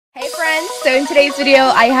friends, so in today's video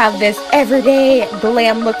I have this everyday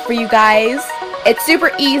glam look for you guys. It's super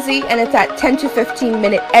easy and it's that 10 to 15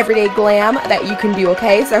 minute everyday glam that you can do,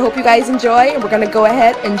 okay? So I hope you guys enjoy and we're gonna go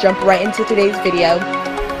ahead and jump right into today's video.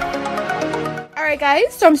 Alright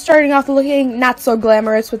guys, so I'm starting off looking not so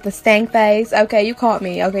glamorous with the stank face. Okay, you caught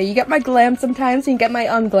me. Okay, you get my glam sometimes and you get my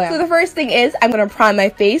unglam. So the first thing is I'm gonna prime my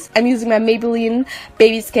face. I'm using my Maybelline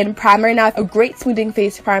Baby Skin Primer. Now, a great smoothing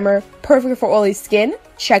face primer, perfect for oily skin.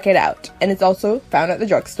 Check it out. And it's also found at the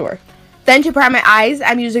drugstore. Then to prime my eyes,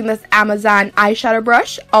 I'm using this Amazon eyeshadow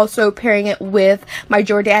brush, also pairing it with my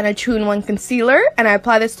Jordana 2-in-1 concealer, and I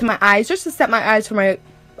apply this to my eyes just to set my eyes for my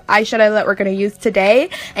eyeshadow that we're going to use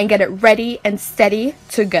today and get it ready and steady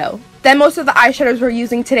to go. Then most of the eyeshadows we're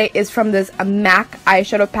using today is from this MAC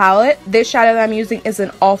eyeshadow palette. This shadow that I'm using is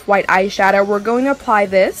an off-white eyeshadow. We're going to apply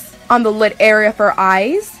this on the lid area for our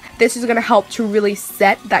eyes. This is going to help to really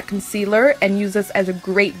set that concealer and use this as a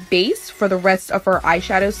great base for the rest of our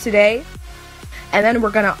eyeshadows today. And then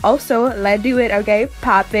we're gonna also, let's do it, okay,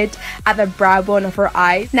 pop it at the brow bone of her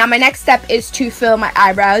eye. Now my next step is to fill my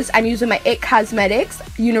eyebrows. I'm using my IT Cosmetics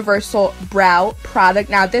Universal Brow product.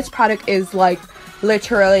 Now this product is like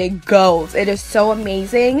literally gold. It is so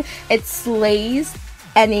amazing. It slays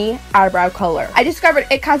any eyebrow color. I discovered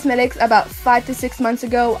IT Cosmetics about 5 to 6 months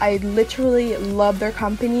ago. I literally love their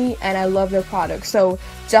company and I love their products, so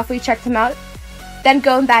definitely check them out. Then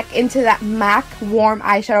going back into that MAC warm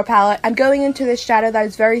eyeshadow palette, I'm going into this shadow that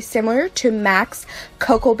is very similar to MAC's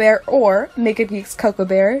Cocoa Bear or Makeup Geek's Cocoa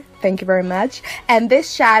Bear. Thank you very much. And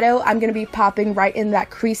this shadow I'm going to be popping right in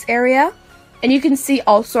that crease area. And you can see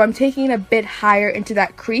also I'm taking it a bit higher into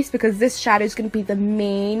that crease because this shadow is going to be the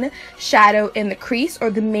main shadow in the crease,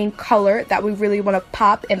 or the main color that we really want to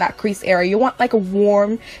pop in that crease area. You want like a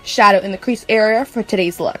warm shadow in the crease area for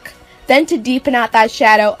today's look. Then to deepen out that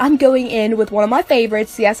shadow, I'm going in with one of my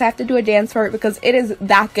favorites. Yes, I have to do a dance for it because it is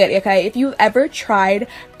that good, okay? If you've ever tried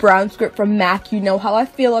Brown Script from MAC, you know how I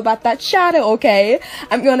feel about that shadow, okay?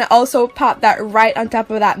 I'm going to also pop that right on top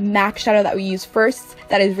of that MAC shadow that we used first.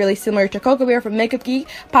 That is really similar to Cocoa Bear from Makeup Geek.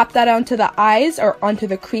 Pop that onto the eyes or onto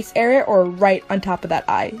the crease area or right on top of that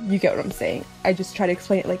eye. You get what I'm saying. I just try to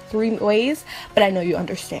explain it like 3 ways, but I know you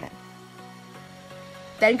understand.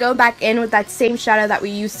 Then go back in with that same shadow that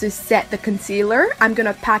we used to set the concealer. I'm going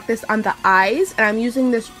to pack this on the eyes, and I'm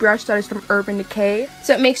using this brush that is from Urban Decay.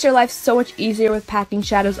 So it makes your life so much easier with packing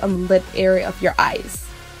shadows on the lid area of your eyes.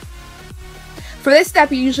 For this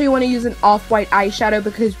step, you usually want to use an off-white eyeshadow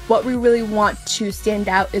because what we really want to stand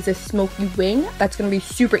out is a smoky wing. That's going to be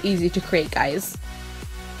super easy to create, guys.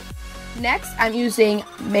 Next, I'm using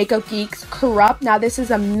Makeup Geek's Corrupt. Now, this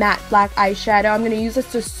is a matte black eyeshadow. I'm going to use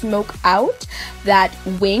this to smoke out that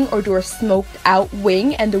wing or do a smoked out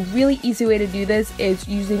wing. And the really easy way to do this is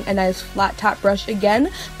using a nice flat top brush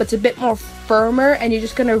again, but it's a bit more firmer, and you're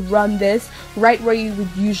just going to run this right where you would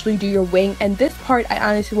usually do your wing. And this part, I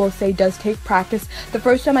honestly will say, does take practice. The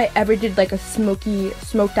first time I ever did like a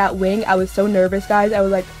smoked out wing, I was so nervous, guys. I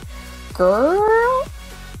was like, girl,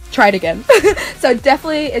 try it again. So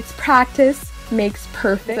definitely, it's practice makes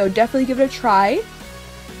perfect, so definitely give it a try.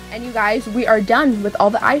 And you guys, we are done with all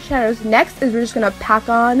the eyeshadows. Next is we're just gonna pack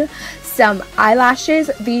on some eyelashes.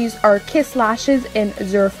 These are Kiss Lashes in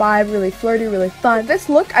 05, really flirty, really fun. This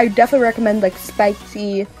look, I definitely recommend like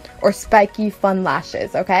spiky fun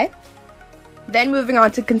lashes, okay? Then moving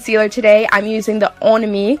on to concealer today, I'm using the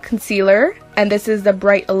Onomie concealer, and this is the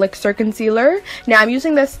Bright Elixir concealer. Now I'm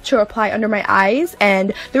using this to apply under my eyes,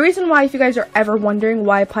 and the reason why, if you guys are ever wondering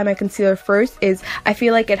why I apply my concealer first, is I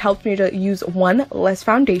feel like it helps me to use 1, less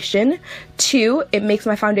foundation, 2, it makes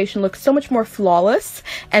my foundation look so much more flawless,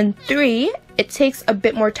 and 3, it takes a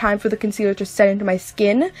bit more time for the concealer to set into my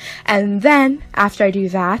skin, and then after I do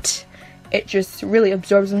that, it just really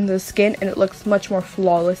absorbs into the skin and it looks much more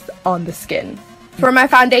flawless on the skin. For my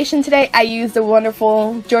foundation today, I used the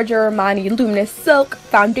wonderful Giorgio Armani Luminous Silk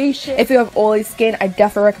foundation. If you have oily skin, I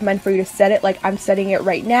definitely recommend for you to set it like I'm setting it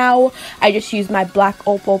right now. I just used my black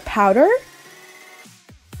opal powder.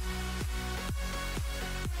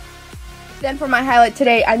 Then for my highlight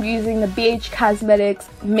today, I'm using the BH Cosmetics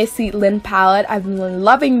Missy Lynn palette. I've been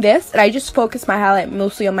loving this, and I just focus my highlight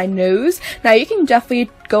mostly on my nose. Now you can definitely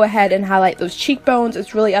go ahead and highlight those cheekbones.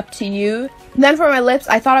 It's really up to you. And then for my lips,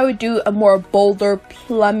 I thought I would do a more bolder,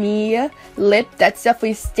 plummy lip that's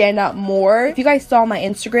definitely stand out more. If you guys saw my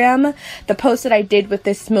Instagram, the post that I did with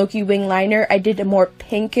this smoky wing liner, I did a more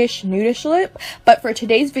pinkish, nudish lip. But for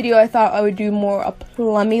today's video, I thought I would do more a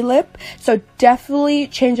plummy lip. So definitely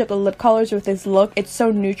change up the lip colors with this look. It's so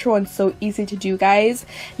neutral and so easy to do, guys.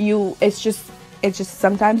 It's just It's just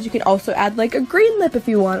sometimes you can also add like a green lip if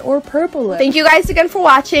you want, or purple lip. Thank you guys again for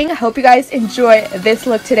watching. I hope you guys enjoy this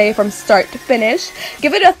look today from start to finish.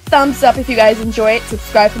 Give it a thumbs up if you guys enjoy it.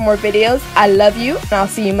 Subscribe for more videos. I love you, and I'll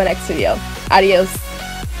see you in my next video. Adios.